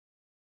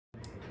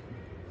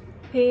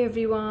Hey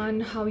everyone,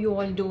 how you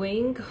all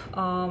doing?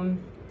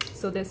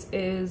 So this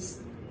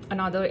is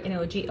another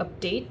energy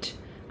update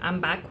I'm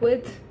back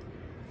with.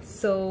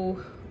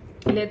 So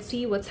let's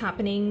see what's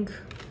happening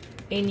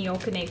in your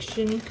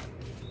connection.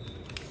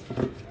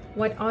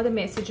 What are the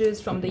messages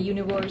from the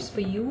universe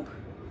for you?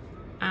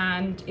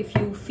 And if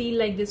you feel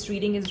like this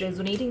reading is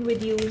resonating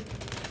with you,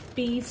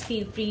 please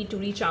feel free to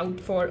reach out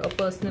for a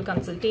personal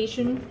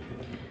consultation.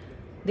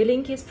 The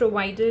link is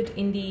provided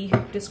in the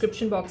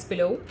description box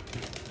below.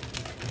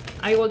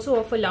 I also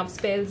offer love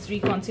spells,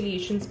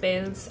 reconciliation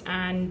spells,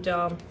 and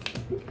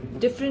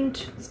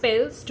different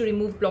spells to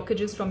remove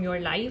blockages from your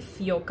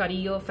life, your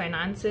career,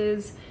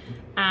 finances,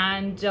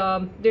 and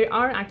there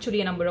are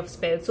actually a number of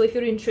spells. So if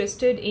you're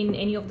interested in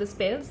any of the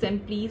spells, then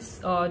please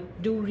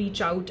do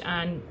reach out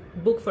and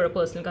book for a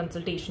personal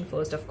consultation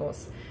first, of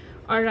course.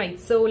 All right,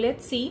 so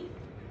let's see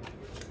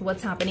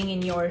what's happening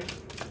in your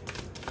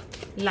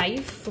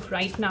life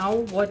right now.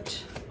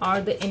 What are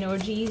the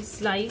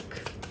energies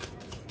like?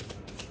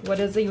 What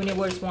does the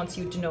universe wants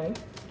you to know?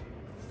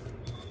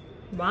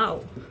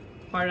 Wow.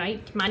 All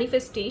right.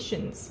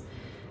 Manifestations.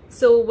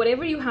 So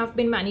whatever you have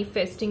been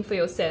manifesting for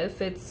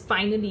yourself, it's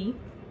finally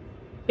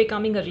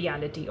becoming a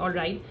reality. All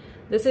right.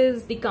 This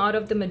is the card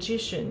of the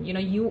magician. You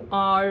know, you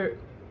are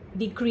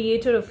the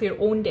creator of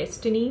your own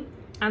destiny,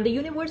 and the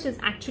universe is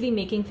actually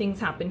making things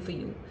happen for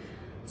you.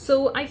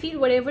 So I feel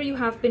whatever you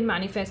have been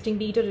manifesting,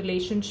 be it a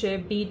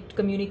relationship, be it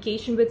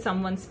communication with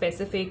someone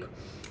specific,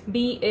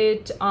 be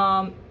it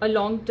a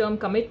long-term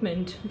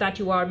commitment that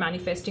you are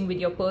manifesting with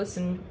your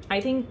person,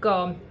 I think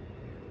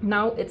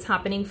now it's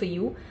happening for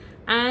you,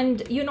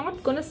 and you're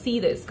not gonna see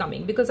this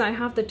coming because I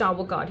have the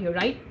Tower card here,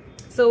 right?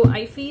 So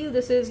I feel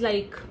this is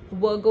like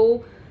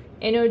Virgo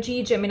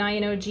energy, Gemini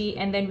energy,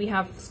 and then we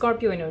have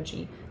Scorpio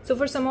energy. So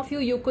for some of you,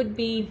 you could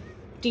be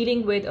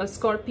dealing with a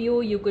Scorpio,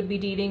 you could be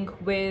dealing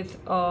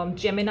with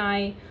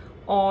Gemini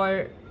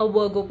or a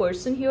Virgo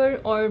person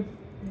here, or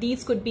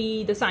these could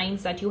be the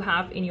signs that you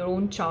have in your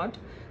own chart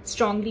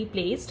strongly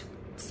placed.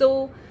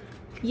 So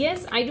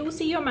yes, I do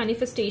see your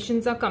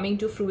manifestations are coming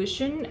to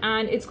fruition,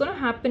 and it's going to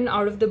happen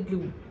out of the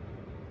blue,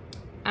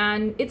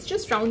 and it's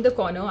just round the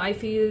corner. I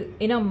feel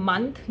in a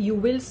month you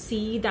will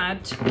see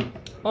that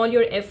all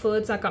your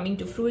efforts are coming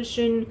to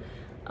fruition.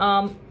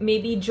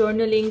 Maybe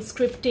journaling,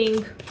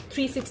 scripting,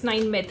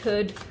 369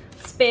 method,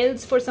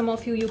 spells. For some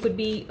of you, you could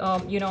be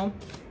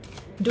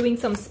doing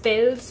some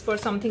spells for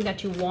something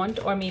that you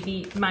want, or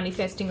maybe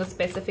manifesting a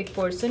specific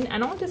person,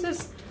 and all this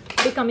is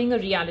becoming a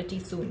reality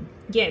soon.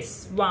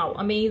 Yes, wow,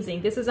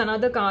 amazing. This is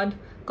another card,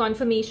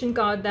 confirmation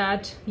card,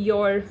 that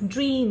your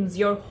dreams,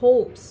 your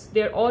hopes,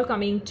 they're all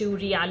coming to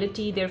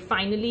reality. They're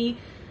finally,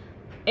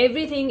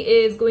 everything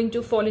is going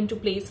to fall into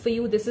place for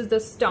you. This is the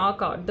Star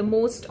card, the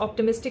most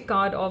optimistic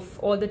card of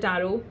all the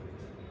tarot,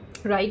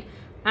 right?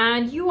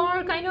 And you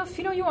are kind of,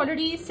 you're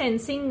already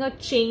sensing a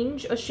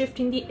change, a shift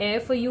in the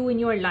air for you in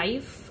your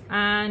life,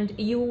 and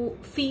you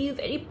feel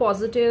very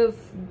positive.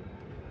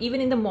 Even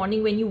in the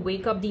morning when you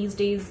wake up these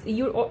days,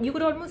 you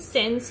could almost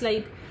sense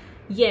like,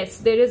 yes,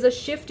 there is a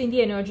shift in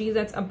the energy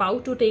that's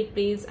about to take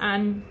place.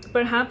 And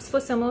perhaps for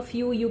some of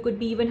you, you could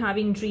be even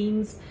having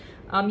dreams.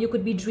 You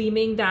could be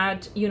dreaming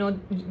that,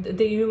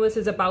 the universe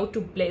is about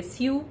to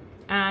bless you,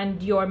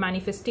 and your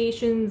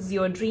manifestations,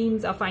 your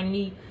dreams are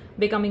finally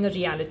becoming a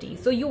reality.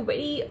 So you're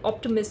very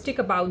optimistic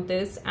about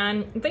this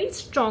and very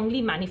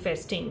strongly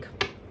manifesting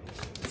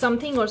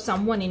something or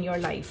someone in your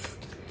life.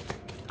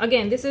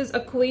 Again, this is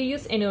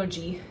Aquarius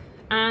energy,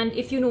 and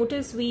if you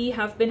notice, we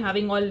have been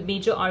having all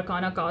major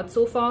arcana cards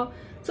so far.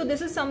 So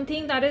this is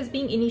something that is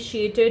being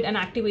initiated and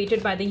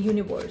activated by the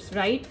universe,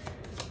 right?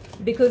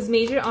 Because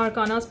major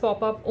arcanas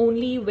pop up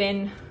only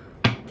when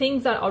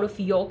things are out of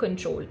your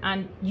control,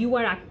 and you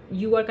are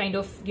kind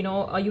of,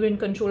 you're in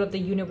control of the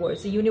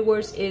universe. The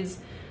universe is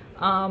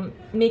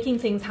making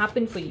things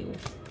happen for you.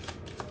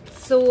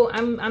 So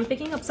I'm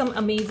picking up some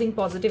amazing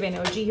positive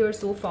energy here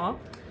so far.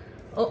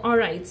 All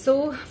right,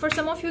 so for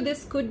some of you,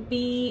 this could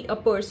be a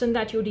person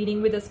that you're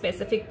dealing with, a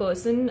specific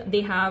person. They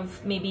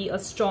have maybe a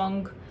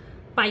strong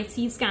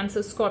Pisces,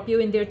 Cancer, Scorpio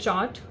in their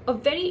chart, a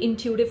very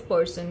intuitive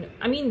person.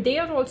 I mean, they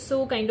are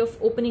also kind of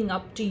opening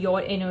up to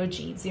your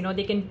energies.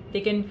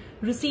 They can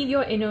receive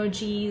your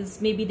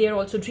energies. Maybe they're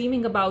also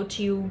dreaming about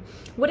you.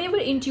 Whatever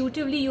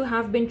intuitively you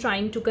have been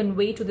trying to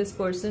convey to this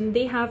person,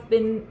 they have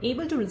been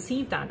able to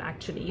receive that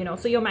actually,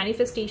 So your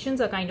manifestations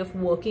are kind of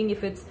working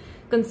if it's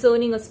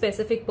concerning a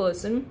specific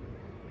person.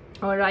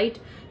 All right,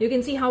 you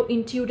can see how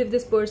intuitive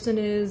this person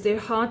is. Their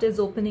heart is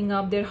opening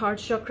up, their heart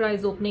chakra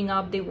is opening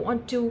up. They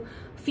want to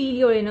feel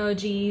your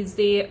energies.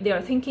 They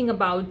are thinking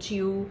about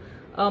you.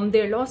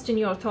 They're lost in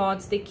your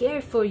thoughts. They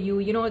care for you.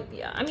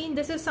 I mean,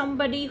 this is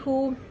somebody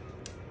who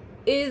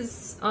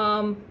is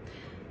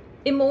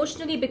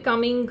emotionally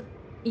becoming,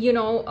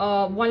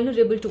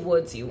 vulnerable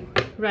towards you,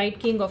 right?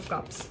 King of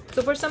Cups.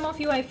 So for some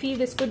of you, I feel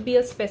this could be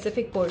a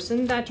specific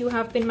person that you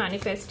have been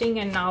manifesting,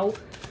 and now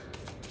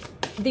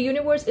the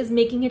universe is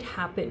making it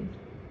happen.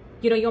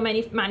 Your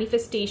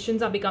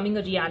manifestations are becoming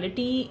a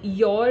reality.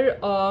 Your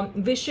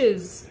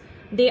wishes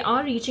they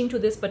are reaching to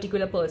this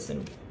particular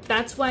person.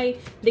 That's why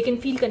they can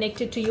feel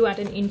connected to you at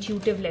an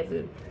intuitive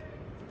level.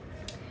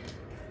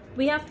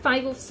 We have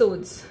Five of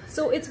Swords.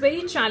 So it's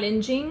very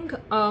challenging.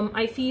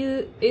 I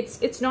feel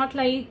it's not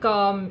like,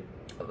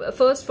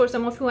 first, for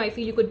some of you, I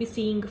feel you could be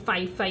seeing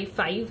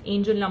 555,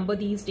 angel number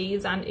these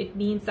days, and it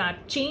means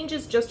that change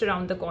is just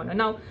around the corner.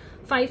 Now,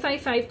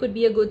 555 could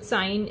be a good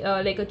sign,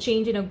 like a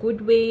change in a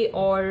good way,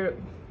 or,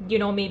 you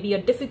know, maybe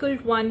a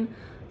difficult one.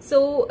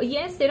 So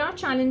yes, there are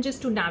challenges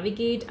to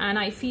navigate, and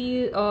I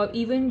feel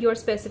even your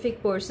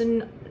specific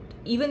person,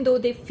 even though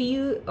they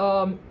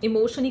feel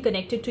emotionally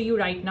connected to you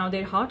right now,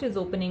 their heart is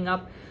opening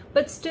up,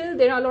 but still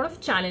there are a lot of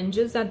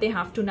challenges that they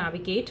have to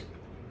navigate.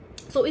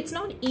 So it's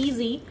not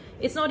easy.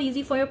 It's not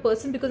easy for your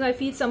person, because I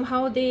feel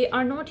somehow they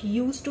are not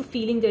used to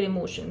feeling their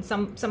emotions.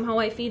 Somehow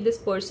I feel this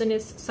person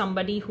is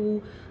somebody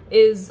who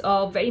is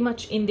very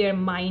much in their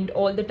mind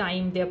all the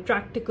time. They're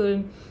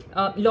practical,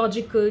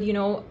 logical, you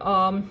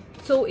know.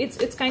 So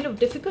it's kind of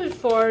difficult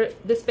for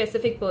this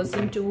specific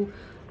person to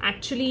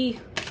actually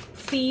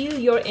feel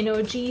your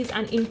energies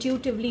and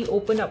intuitively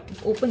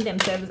open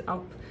themselves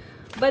up.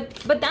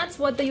 But that's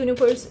what the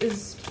universe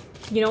is,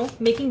 you know,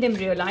 making them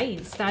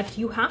realize, that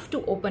you have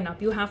to open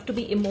up, you have to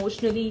be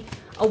emotionally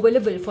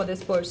available for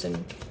this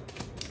person.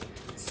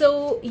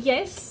 So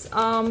yes,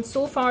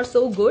 so far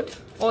so good,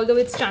 although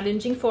it's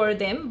challenging for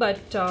them,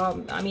 but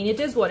I mean, it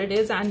is what it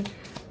is, and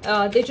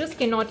they just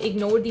cannot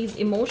ignore these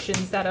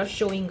emotions that are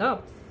showing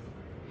up.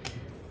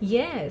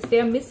 Yes,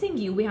 they are missing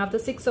you. We have the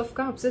Six of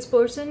Cups. This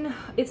person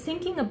is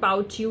thinking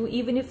about you,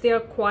 even if they are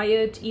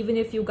quiet, even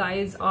if you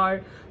guys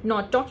are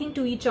not talking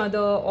to each other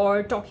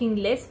or talking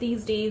less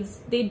these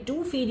days. They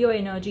do feel your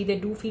energy. They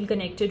do feel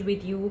connected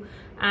with you,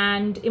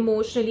 and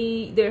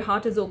emotionally their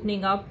heart is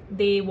opening up.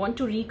 They want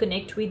to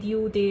reconnect with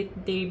you.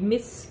 They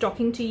miss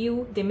talking to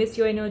you. They miss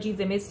your energies.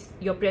 They miss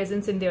your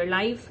presence in their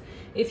life.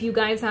 If you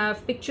guys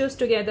have pictures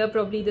together,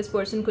 probably this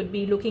person could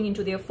be looking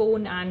into their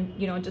phone and,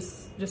 you know,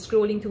 just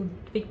scrolling through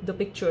the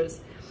pictures,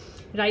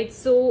 right?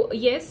 So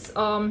yes,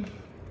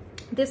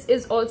 this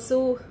is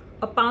also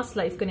a past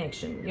life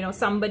connection, you know,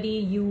 somebody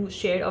you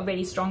share a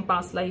very strong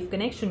past life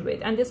connection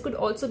with. And this could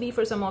also be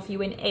for some of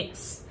you an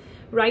ex,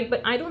 right?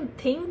 But I don't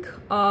think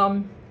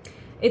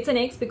it's an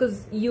ex,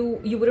 because you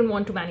wouldn't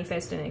want to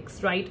manifest an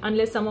ex, right?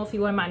 Unless some of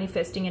you are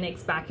manifesting an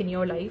ex back in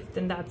your life,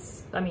 then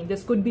that's, I mean,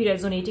 this could be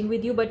resonating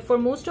with you. But for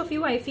most of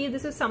you, I feel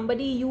this is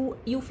somebody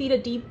you feel a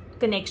deep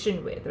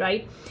connection with,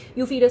 right?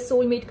 You feel a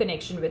soulmate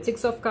connection with.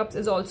 Six of Cups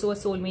is also a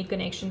soulmate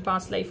connection,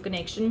 past life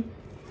connection.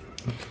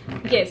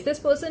 Yes, this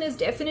person is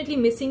definitely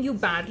missing you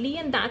badly,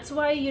 and that's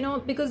why, you know,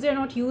 because they're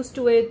not used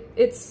to it,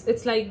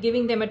 it's like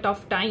giving them a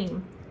tough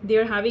time.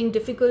 They're having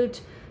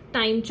difficult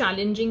time,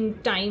 challenging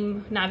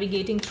time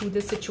navigating through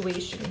this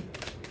situation.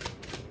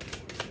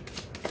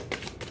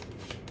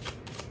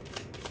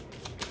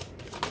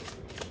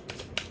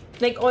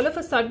 Like all of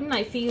a sudden,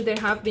 I feel there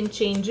have been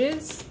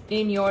changes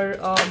in your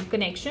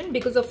connection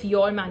because of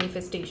your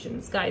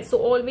manifestations, guys. So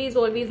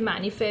always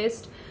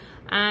manifest,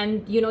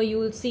 and you know,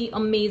 you'll see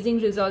amazing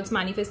results.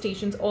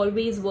 Manifestations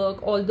always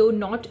work, although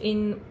not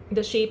in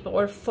the shape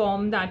or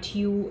form that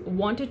you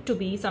want it to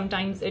be.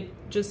 Sometimes it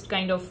just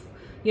kind of,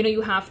 you know,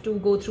 you have to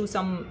go through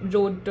some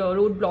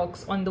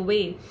roadblocks on the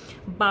way,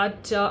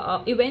 but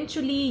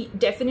eventually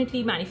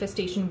definitely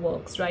manifestation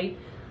works, right?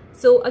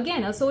 So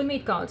again, a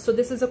soulmate card. So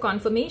this is a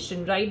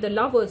confirmation, right? The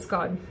Lovers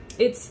card.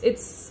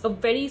 It's a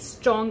very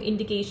strong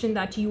indication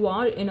that you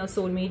are in a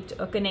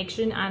soulmate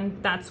connection, and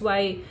that's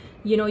why,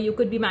 you know, you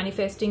could be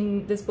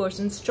manifesting this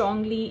person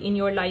strongly in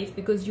your life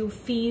because you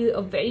feel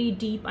a very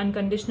deep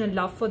unconditional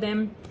love for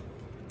them.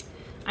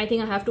 I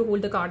think I have to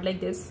hold the card like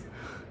this.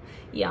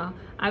 Yeah,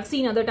 I've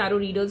seen other tarot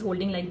readers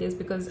holding like this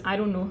because, I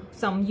don't know,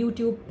 some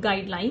YouTube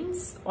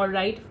guidelines, all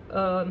right,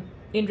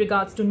 in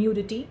regards to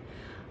nudity.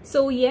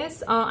 So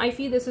yes, I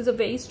feel this is a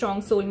very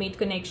strong soulmate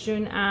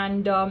connection,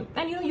 and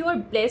you know, you are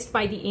blessed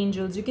by the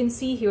angels. You can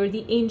see here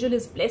the angel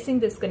is blessing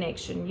this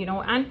connection, you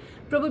know, and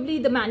probably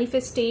the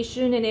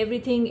manifestation and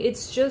everything,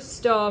 it's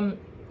just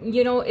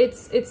you know,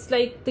 it's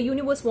like the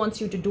universe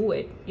wants you to do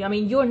it. I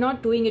mean, you're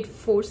not doing it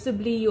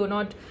forcibly, you're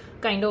not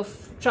kind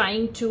of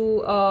trying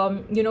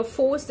to you know,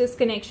 force this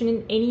connection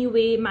in any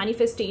way.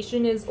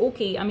 Manifestation is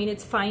okay, I mean,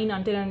 it's fine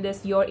until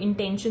unless your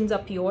intentions are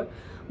pure.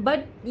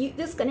 But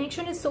this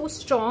connection is so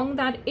strong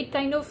that it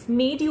kind of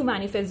made you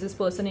manifest this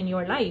person in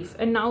your life,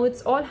 and now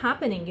it's all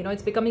happening, you know,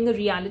 it's becoming a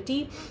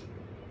reality.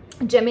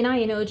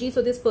 Gemini energy,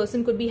 so this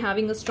person could be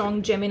having a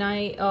strong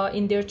Gemini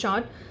in their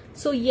chart.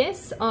 So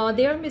yes,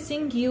 they are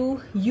missing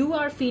you. You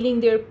are feeling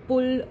their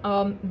pull.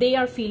 They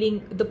are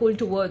feeling the pull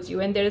towards you,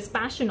 and there is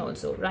passion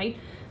also, right?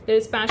 There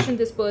is passion.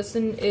 This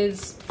person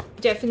is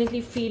definitely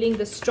feeling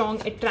the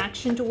strong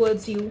attraction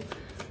towards you.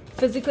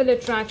 Physical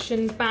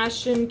attraction,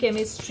 passion,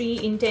 chemistry,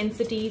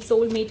 intensity,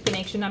 soulmate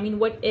connection. I mean,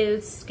 what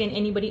else can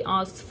anybody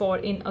ask for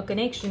in a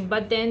connection?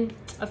 But then,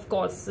 of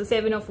course, the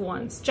Seven of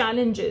Wands,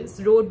 challenges,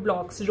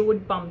 roadblocks,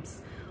 road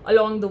bumps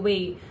along the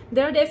way.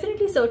 There are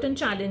definitely certain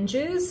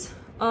challenges.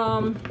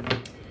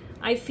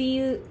 I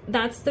feel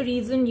that's the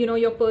reason, you know,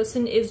 your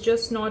person is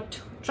just not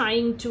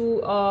trying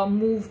to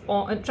move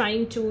on,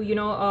 trying to, you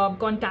know,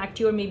 contact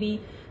you, or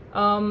maybe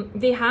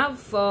they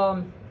have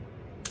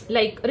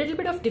like a little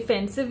bit of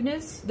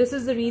defensiveness. This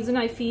is the reason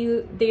I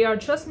feel they are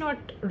just not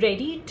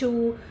ready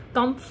to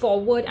come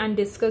forward and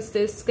discuss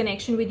this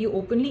connection with you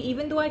openly,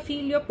 even though I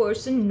feel your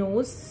person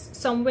knows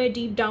somewhere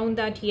deep down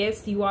that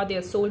yes, you are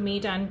their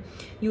soulmate and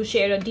you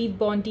share a deep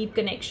bond, deep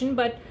connection.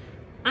 But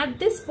at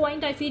this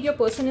point, I feel your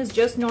person is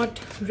just not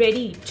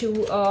ready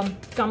to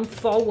come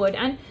forward.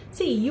 And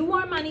see, you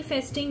are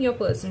manifesting your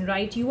person,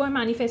 right? You are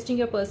manifesting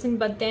your person,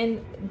 but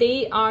then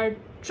they are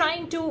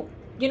trying to,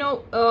 you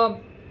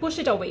know, push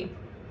it away,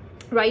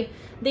 right?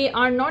 They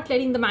are not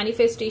letting the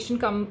manifestation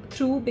come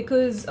through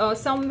because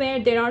somewhere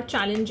there are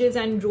challenges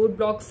and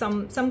roadblocks,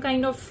 some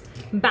kind of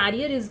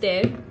barrier is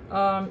there.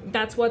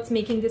 That's what's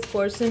making this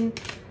person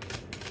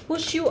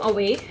push you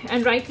away.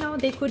 And right now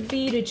they could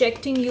be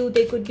rejecting you,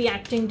 they could be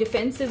acting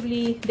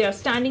defensively, they are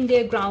standing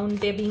their ground,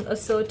 they're being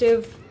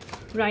assertive,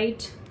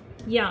 right?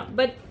 Yeah,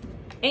 but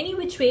any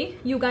which way,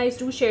 you guys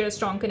do share a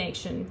strong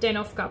connection. 10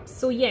 of Cups.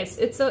 So yes,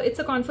 it's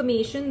a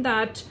confirmation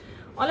that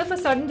all of a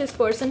sudden this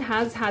person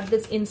has had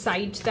this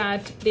insight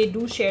that they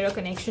do share a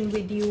connection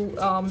with you,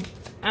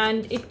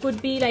 and it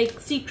could be like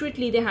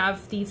secretly they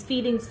have these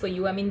feelings for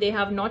you. I mean, they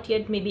have not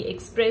yet maybe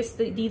expressed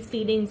these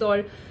feelings,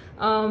 or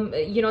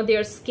you know, they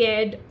are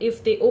scared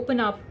if they open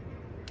up,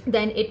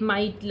 then it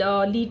might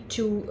lead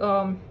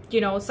to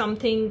you know,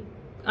 something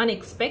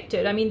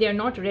unexpected. I mean, they are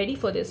not ready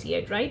for this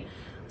yet, right?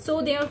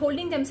 So they are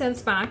holding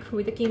themselves back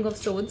with the King of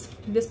Swords.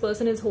 This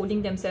person is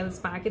holding themselves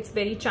back. It's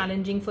very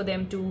challenging for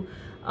them to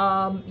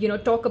you know,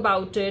 talk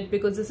about it,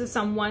 because this is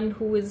someone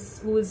who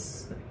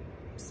is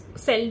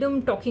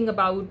seldom talking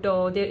about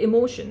their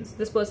emotions.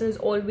 This person is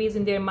always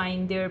in their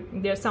mind.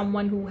 They're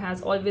someone who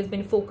has always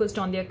been focused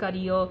on their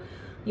career,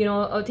 you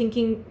know,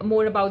 thinking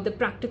more about the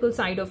practical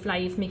side of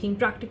life, making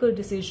practical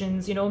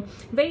decisions, you know,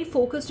 very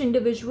focused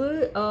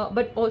individual,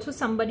 but also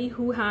somebody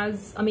who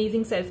has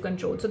amazing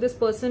self-control. So this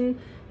person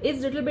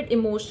is a little bit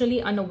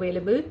emotionally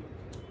unavailable.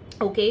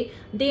 Okay,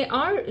 they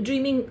are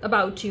dreaming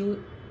about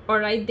you. All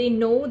right, they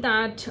know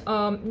that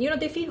you know,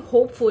 they feel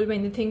hopeful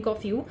when they think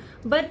of you,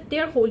 but they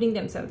are holding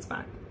themselves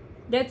back.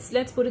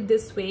 Let's put it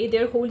this way,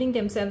 they're holding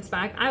themselves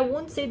back. I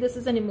won't say this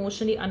is an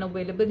emotionally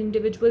unavailable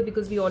individual,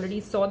 because we already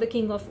saw the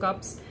King of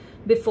Cups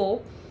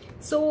before.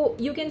 So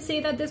you can say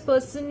that this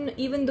person,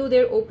 even though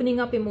they're opening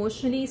up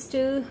emotionally,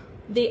 still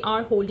they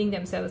are holding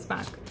themselves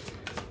back.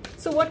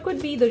 So what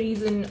could be the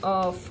reason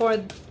for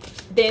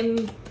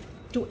them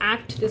to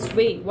act this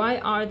way? Why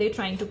are they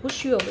trying to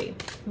push you away?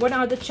 What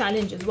are the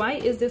challenges? Why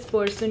is this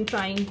person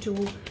trying to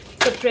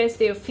suppress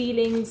their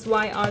feelings?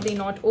 Why are they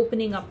not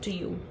opening up to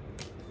you?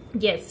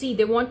 Yes, see,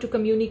 they want to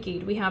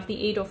communicate. We have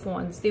the 8 of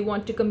Wands. They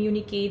want to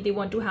communicate. They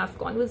want to have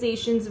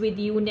conversations with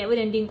you,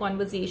 never-ending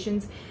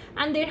conversations.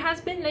 And there has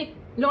been like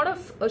a lot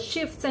of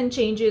shifts and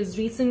changes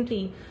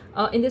recently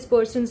in this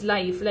person's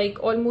life. Like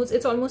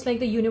it's almost like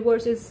the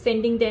universe is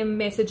sending them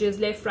messages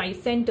left, right,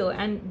 center,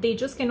 and they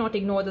just cannot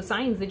ignore the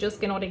signs. They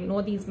just cannot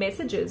ignore these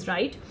messages,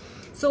 right?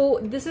 So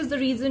this is the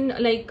reason,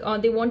 like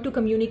they want to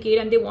communicate,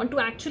 and they want to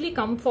actually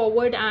come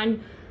forward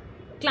and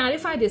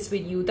clarify this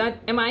with you, that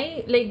am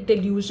I like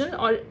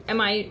delusional, or am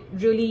I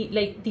really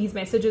like these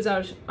messages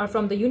are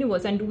from the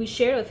universe, and do we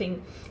share a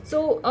thing?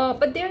 So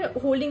but they're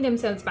holding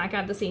themselves back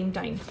at the same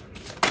time.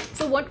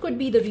 So what could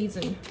be the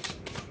reason?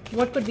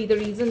 What could be the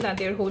reason that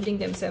they're holding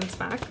themselves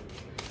back?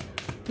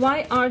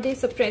 Why are they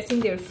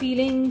suppressing their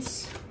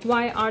feelings?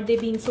 Why are they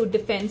being so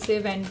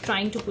defensive and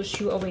trying to push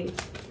you away?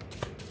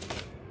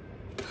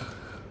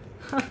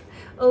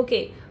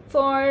 Okay,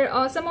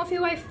 for some of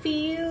you, I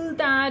feel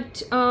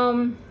that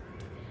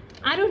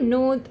I don't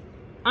know,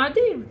 are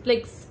they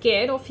like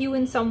scared of you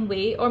in some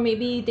way? Or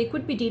maybe they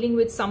could be dealing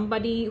with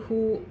somebody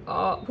who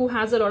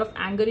has a lot of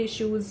anger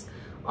issues,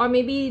 or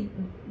maybe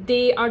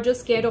they are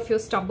just scared of your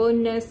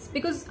stubbornness,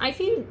 because I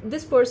feel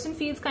this person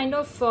feels kind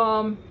of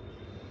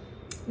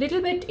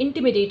little bit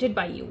intimidated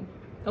by you.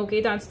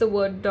 Okay, that's the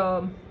word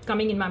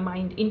coming in my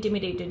mind,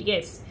 intimidated.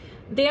 Yes,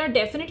 they are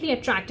definitely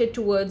attracted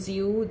towards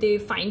you. They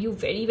find you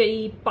very,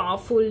 very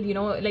powerful, you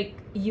know, like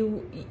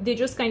they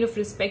just kind of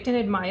respect and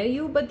admire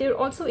you, but they're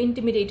also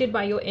intimidated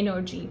by your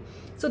energy.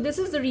 So this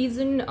is the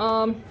reason.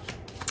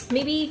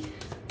 Maybe,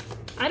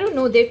 I don't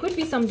know, there could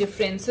be some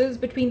differences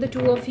between the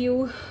two of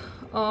you.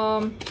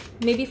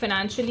 Maybe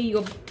financially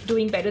you're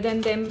doing better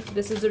than them.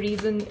 This is the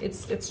reason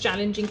it's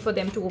challenging for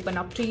them to open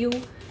up to you.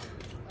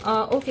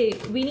 Okay,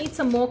 we need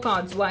some more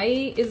cards.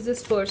 Why is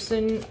this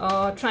person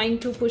trying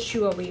to push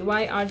you away?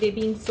 Why are they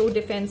being so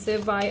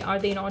defensive? Why are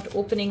they not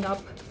opening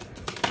up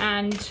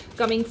and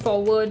coming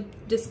forward,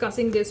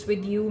 discussing this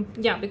with you?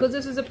 Yeah, because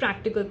this is a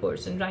practical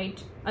person,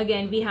 right?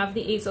 Again, we have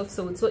the Ace of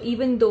Swords. So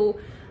even though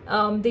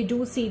they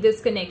do see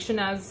this connection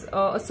as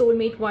a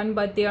soulmate one,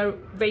 but they are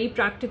very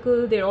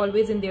practical. They're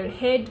always in their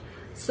head.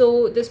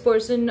 So this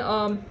person,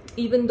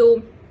 even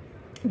though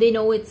they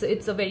know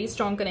it's a very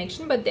strong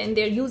connection, but then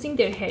they're using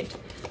their head.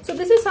 So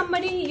this is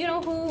somebody, you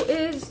know,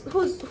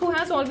 who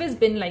has always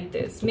been like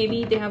this.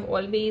 Maybe they have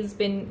always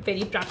been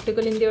very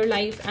practical in their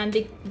life, and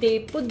they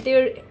put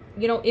their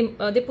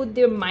they put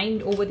their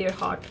mind over their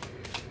heart.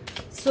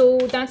 So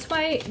that's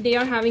why they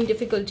are having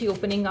difficulty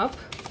opening up.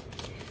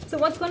 So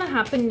what's going to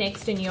happen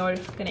next in your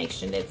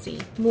connection? Let's see.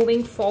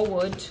 Moving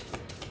forward,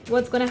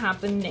 what's going to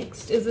happen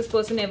next? Is this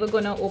person ever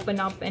going to open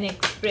up and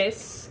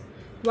express?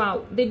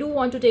 Wow, they do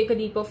want to take a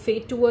leap of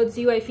faith towards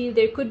you. I feel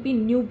there could be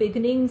new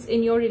beginnings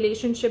in your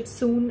relationship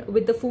soon.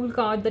 With the Fool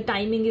card, the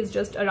timing is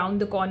just around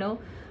the corner,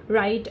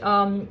 right?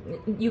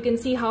 You can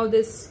see how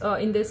this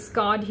in this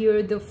card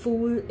here, the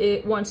Fool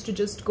wants to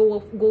just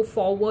go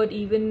forward,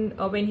 even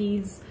when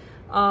he's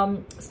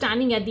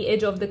standing at the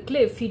edge of the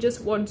cliff. He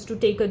just wants to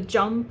take a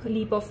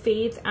leap of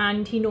faith,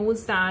 and he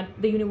knows that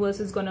the universe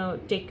is gonna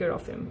take care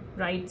of him,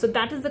 right? So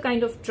that is the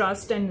kind of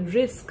trust and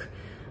risk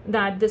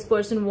that this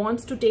person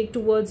wants to take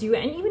towards you,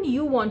 and even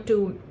you want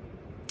to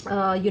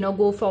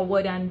go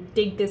forward and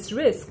take this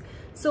risk.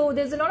 So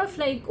there's a lot of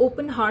like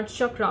open heart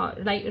chakra,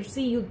 right?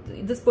 See,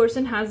 this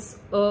person has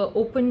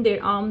opened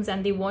their arms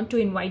and they want to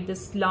invite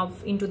this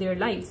love into their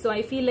life. So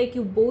I feel like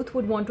you both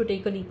would want to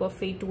take a leap of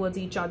faith towards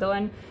each other,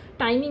 and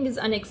timing is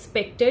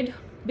unexpected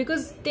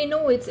because they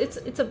know it's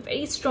a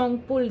very strong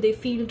pull they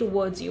feel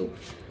towards you,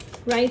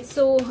 right?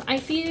 So I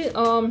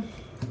feel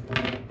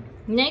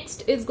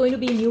next is going to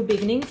be new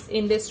beginnings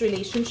in this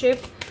relationship.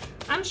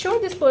 I'm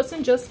sure this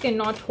person just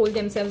cannot hold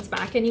themselves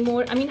back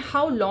anymore. I mean,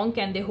 how long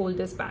can they hold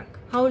this back?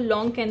 How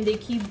long can they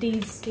keep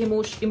these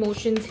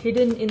emotions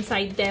hidden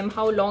inside them?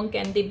 How long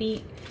can they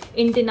be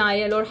in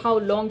denial, or how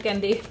long can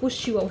they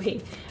push you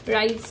away,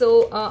 right?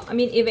 So I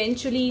mean,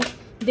 eventually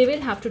they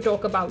will have to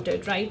talk about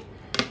it, right?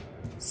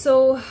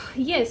 So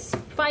yes,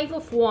 5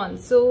 of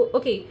Wands. So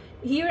okay,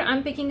 here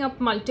I'm picking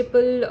up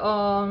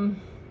multiple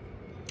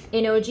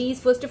energies.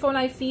 First of all,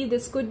 I feel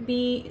this could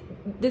be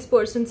this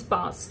person's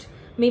past.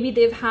 Maybe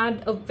they've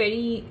had a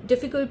very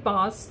difficult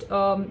past,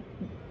 a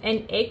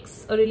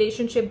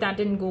relationship that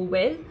didn't go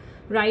well,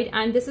 right?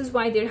 And this is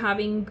why they're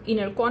having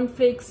inner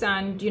conflicts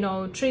and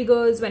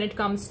triggers when it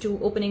comes to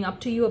opening up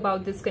to you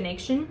about this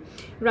connection,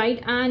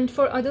 right? And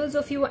for others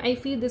of you, I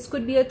feel this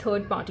could be a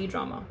third party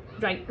drama,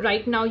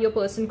 right now your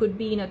person could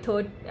be in a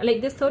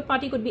this third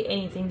party could be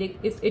anything.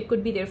 It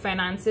could be their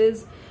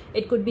finances,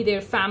 it could be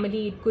their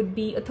family, it could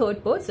be a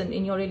third person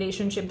in your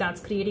relationship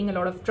that's creating a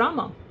lot of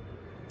drama.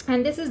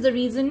 And this is the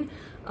reason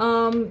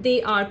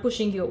they are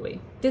pushing you away.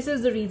 This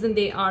is the reason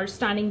they are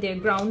standing their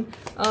ground,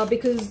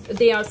 because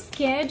they are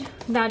scared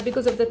that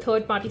because of the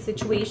third party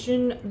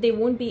situation, they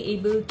won't be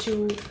able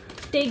to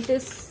take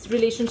this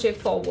relationship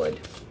forward,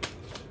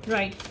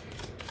 right?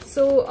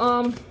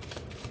 So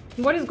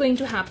what is going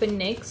to happen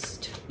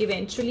next?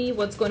 Eventually,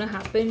 what's going to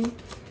happen?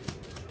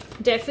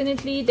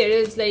 Definitely there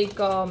is like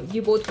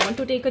you both want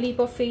to take a leap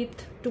of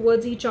faith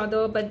towards each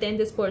other, but then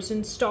this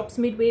person stops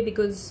midway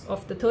because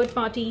of the third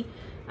party.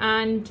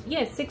 And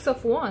yes, 6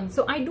 of Wands.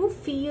 So I do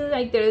feel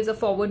like there is a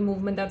forward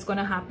movement that's going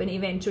to happen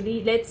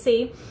eventually. Let's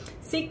say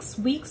 6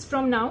 weeks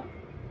from now,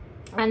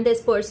 and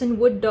this person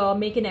would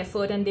make an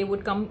effort and they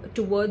would come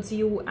towards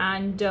you,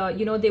 and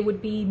there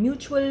would be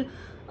mutual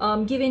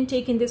give and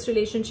take in this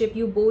relationship.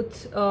 You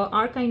both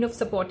are kind of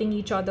supporting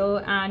each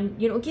other and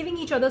giving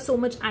each other so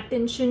much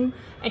attention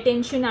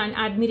and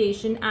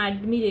admiration.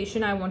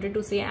 I wanted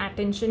to say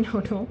attention.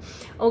 No.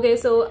 Okay,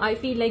 so I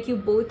feel like you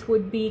both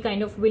would be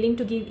kind of willing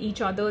to give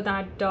each other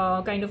that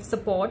kind of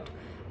support.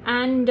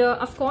 And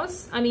of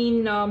course, I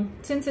mean,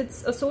 since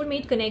it's a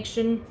soulmate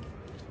connection,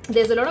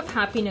 there's a lot of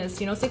happiness.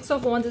 6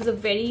 of Wands is a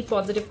very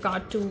positive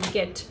card to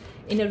get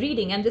in a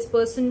reading. And this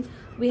person,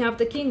 we have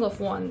the King of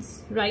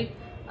Wands, right?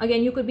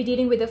 Again, you could be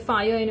dealing with a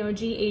fire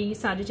energy, Aries,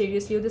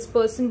 Sagittarius, Leo. This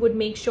person would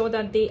make sure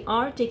that they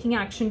are taking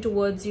action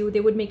towards you.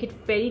 They would make it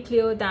very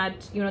clear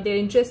that, they're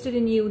interested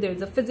in you.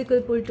 There's a physical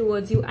pull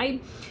towards you.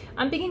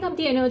 I'm picking up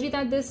the energy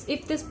that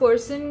if this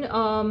person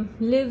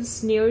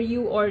lives near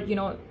you, or,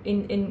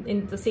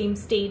 in the same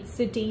state,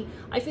 city,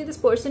 I feel this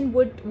person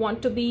would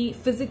want to be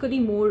physically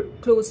more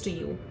close to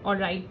you, all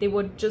right? They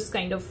would just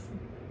kind of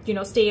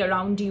stay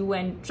around you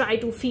and try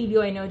to feel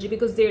your energy,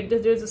 because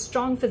there's a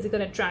strong physical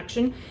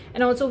attraction.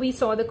 And also we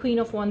saw the Queen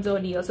of Wands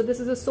earlier. So this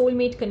is a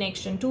soulmate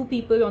connection. 2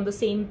 people on the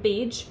same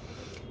page,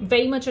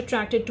 very much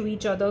attracted to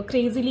each other,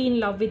 crazily in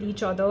love with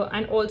each other,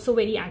 and also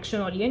very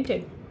action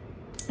oriented,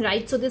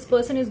 right? So this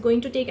person is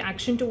going to take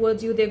action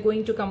towards you. They're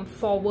going to come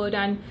forward,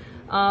 and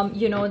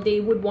they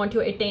would want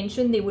your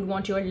attention, they would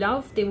want your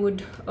love, they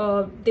would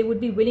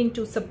be willing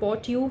to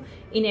support you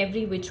in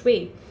every which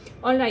way.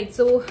 All right,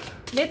 so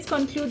let's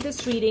conclude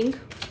this reading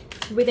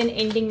with an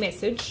ending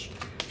message.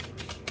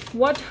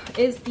 What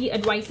is the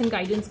advice and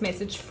guidance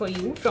message for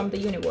you from the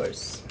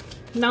universe?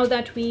 Now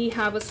that we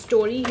have a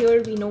story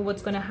here, we know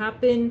what's going to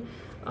happen.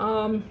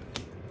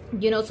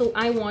 So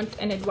I want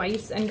an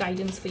advice and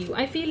guidance for you.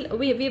 I feel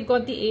we've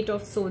got the 8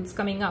 of Swords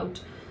coming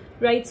out,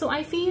 right? So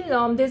I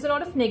feel there's a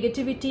lot of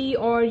negativity,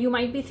 or you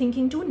might be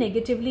thinking too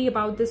negatively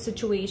about this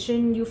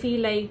situation. You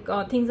feel like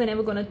things are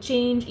never going to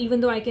change,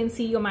 even though I can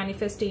see your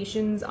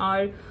manifestations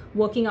are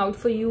working out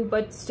for you,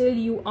 but still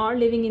you are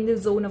living in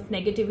this zone of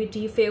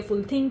negativity,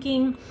 fearful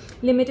thinking,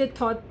 limited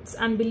thoughts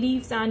and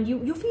beliefs, and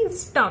you feel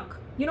stuck.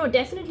 you know,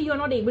 definitely you're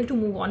not able to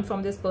move on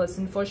from this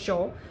person for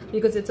sure,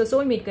 because it's a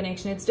soulmate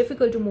connection. It's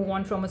difficult to move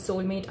on from a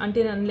soulmate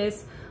until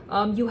unless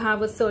you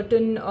have a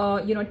certain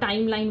you know,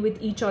 timeline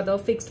with each other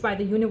fixed by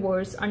the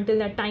universe. Until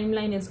that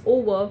timeline is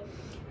over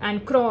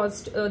and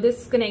crossed,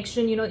 this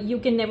connection, you know, you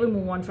can never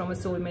move on from a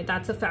soulmate.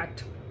 That's a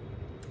fact.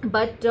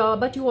 But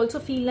you also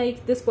feel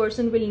like this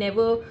person will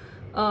never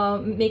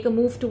make a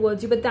move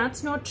towards you, but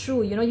that's not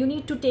true. You know, you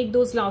need to take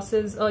those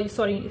glasses,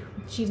 sorry,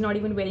 she's not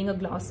even wearing a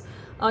glass.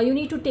 You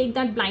need to take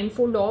that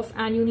blindfold off,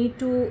 and you need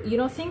to, you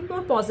know, think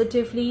more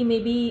positively,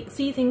 maybe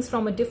see things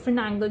from a different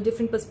angle,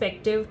 different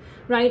perspective,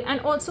 right?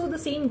 And also the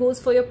same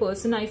goes for your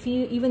person. I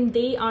feel even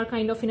they are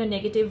kind of in a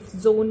negative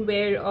zone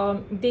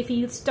where they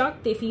feel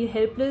stuck, they feel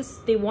helpless,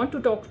 they want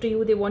to talk to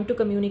you, they want to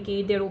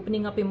communicate, they're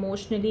opening up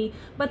emotionally,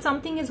 but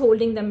something is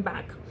holding them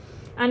back.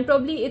 And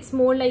probably it's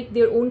more like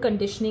their own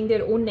conditioning,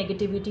 their own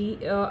negativity.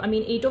 I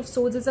mean, Eight of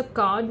Swords is a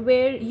card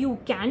where you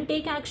can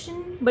take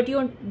action, but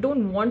you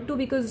don't want to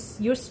because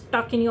you're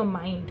stuck in your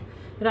mind,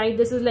 right?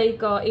 This is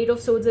like Eight of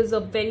Swords is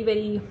a very,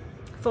 very,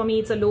 for me,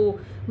 it's a low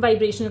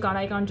vibrational card.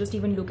 I can't just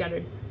even look at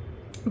it.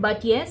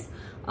 But yes,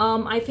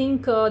 I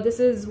think this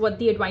is what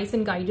the advice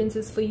and guidance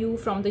is for you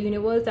from the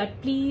universe,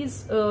 that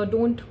please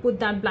don't put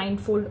that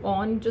blindfold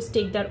on. Just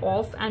take that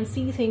off and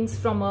see things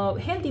from a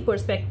healthy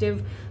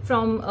perspective,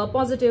 from a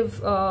positive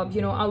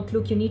you know,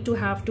 outlook you need to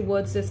have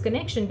towards this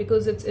connection,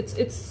 because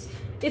it's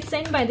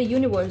sent by the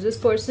universe. This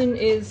person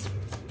is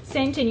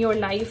sent in your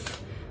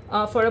life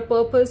for a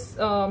purpose,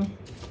 and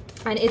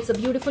it's a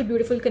beautiful,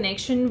 beautiful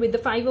connection. With the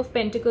Five of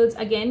Pentacles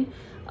again,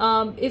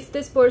 if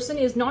this person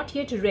is not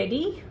yet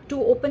ready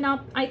to open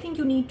up, I think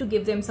you need to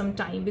give them some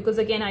time, because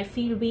again, I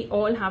feel we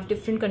all have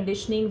different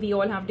conditioning, we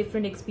all have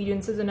different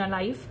experiences in our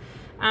life,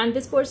 and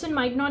this person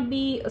might not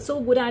be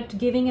so good at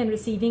giving and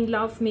receiving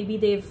love. Maybe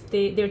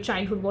their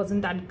childhood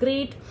wasn't that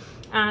great,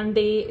 and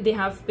they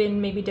have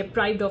been maybe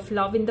deprived of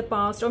love in the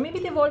past, or maybe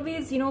they've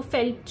always, you know,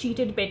 felt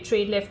cheated,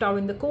 betrayed, left out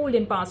in the cold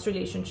in past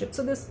relationships.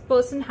 So this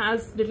person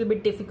has a little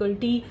bit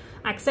difficulty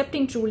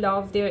accepting true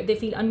love. They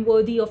feel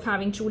unworthy of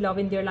having true love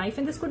in their life,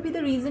 and this could be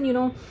the reason, you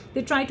know,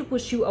 they try to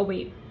push you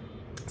away.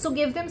 So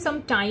give them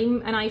some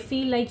time, and I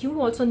feel like you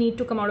also need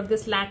to come out of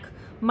this lack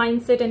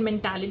mindset and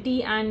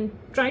mentality and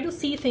try to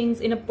see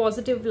things in a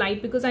positive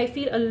light, because I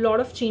feel a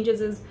lot of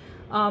changes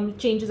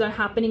are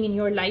happening in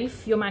your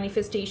life. Your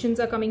manifestations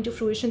are coming to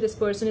fruition. This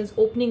person is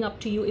opening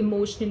up to you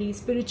emotionally,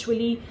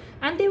 spiritually,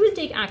 and they will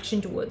take action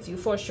towards you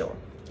for sure.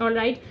 All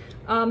right.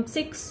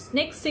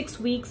 Next 6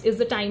 weeks is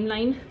the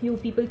timeline. You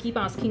people keep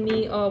asking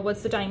me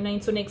what's the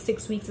timeline, so next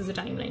 6 weeks is the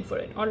timeline for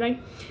it. All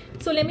right,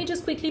 so let me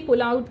just quickly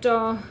pull out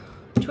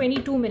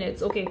 22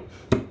 minutes. Okay,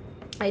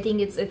 I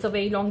think it's a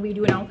very long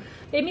video now.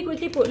 Let me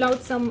quickly pull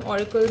out some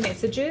oracle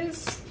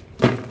messages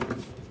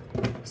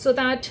so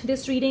that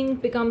this reading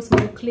becomes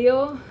more clear.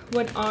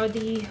 What are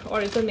the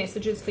oracle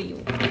messages for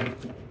you?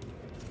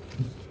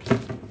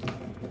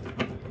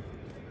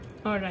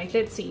 All right,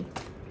 let's see.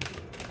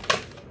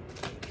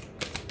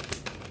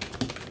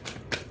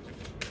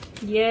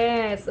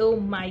 Yes, oh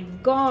my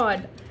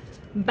god,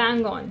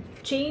 bang on.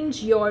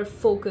 Change your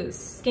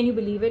focus. Can you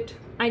believe it?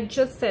 I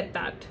just said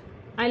that.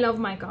 I love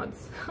my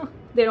cards.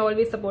 They're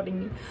always supporting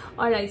me.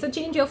 All right, so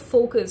change your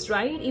focus,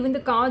 right? Even the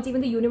cards,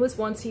 even the universe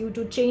wants you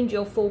to change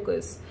your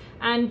focus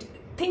and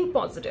think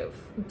positive,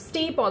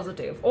 stay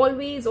positive,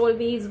 always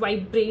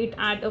vibrate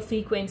at a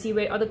frequency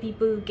where other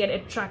people get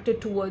attracted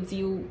towards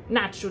you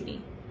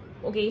naturally.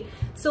 Okay,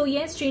 so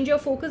yes, change your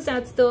focus.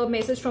 That's the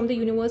message from the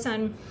universe,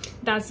 and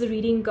that's the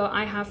reading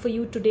I have for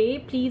you today.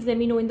 Please let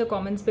me know in the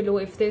comments below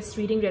if this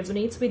reading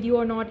resonates with you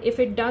or not. If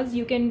it does,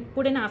 you can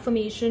put an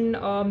affirmation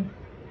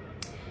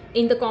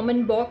in the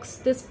comment box.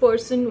 This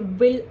person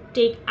will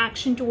take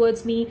action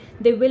towards me.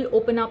 They will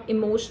open up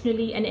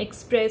emotionally and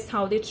express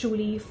how they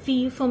truly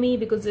feel for me,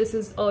 because this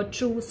is a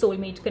true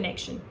soulmate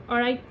connection. All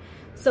right,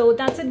 so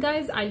that's it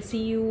guys. I'll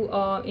see you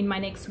in my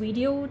next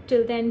video.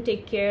 Till then,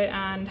 take care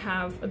and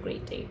have a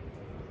great day.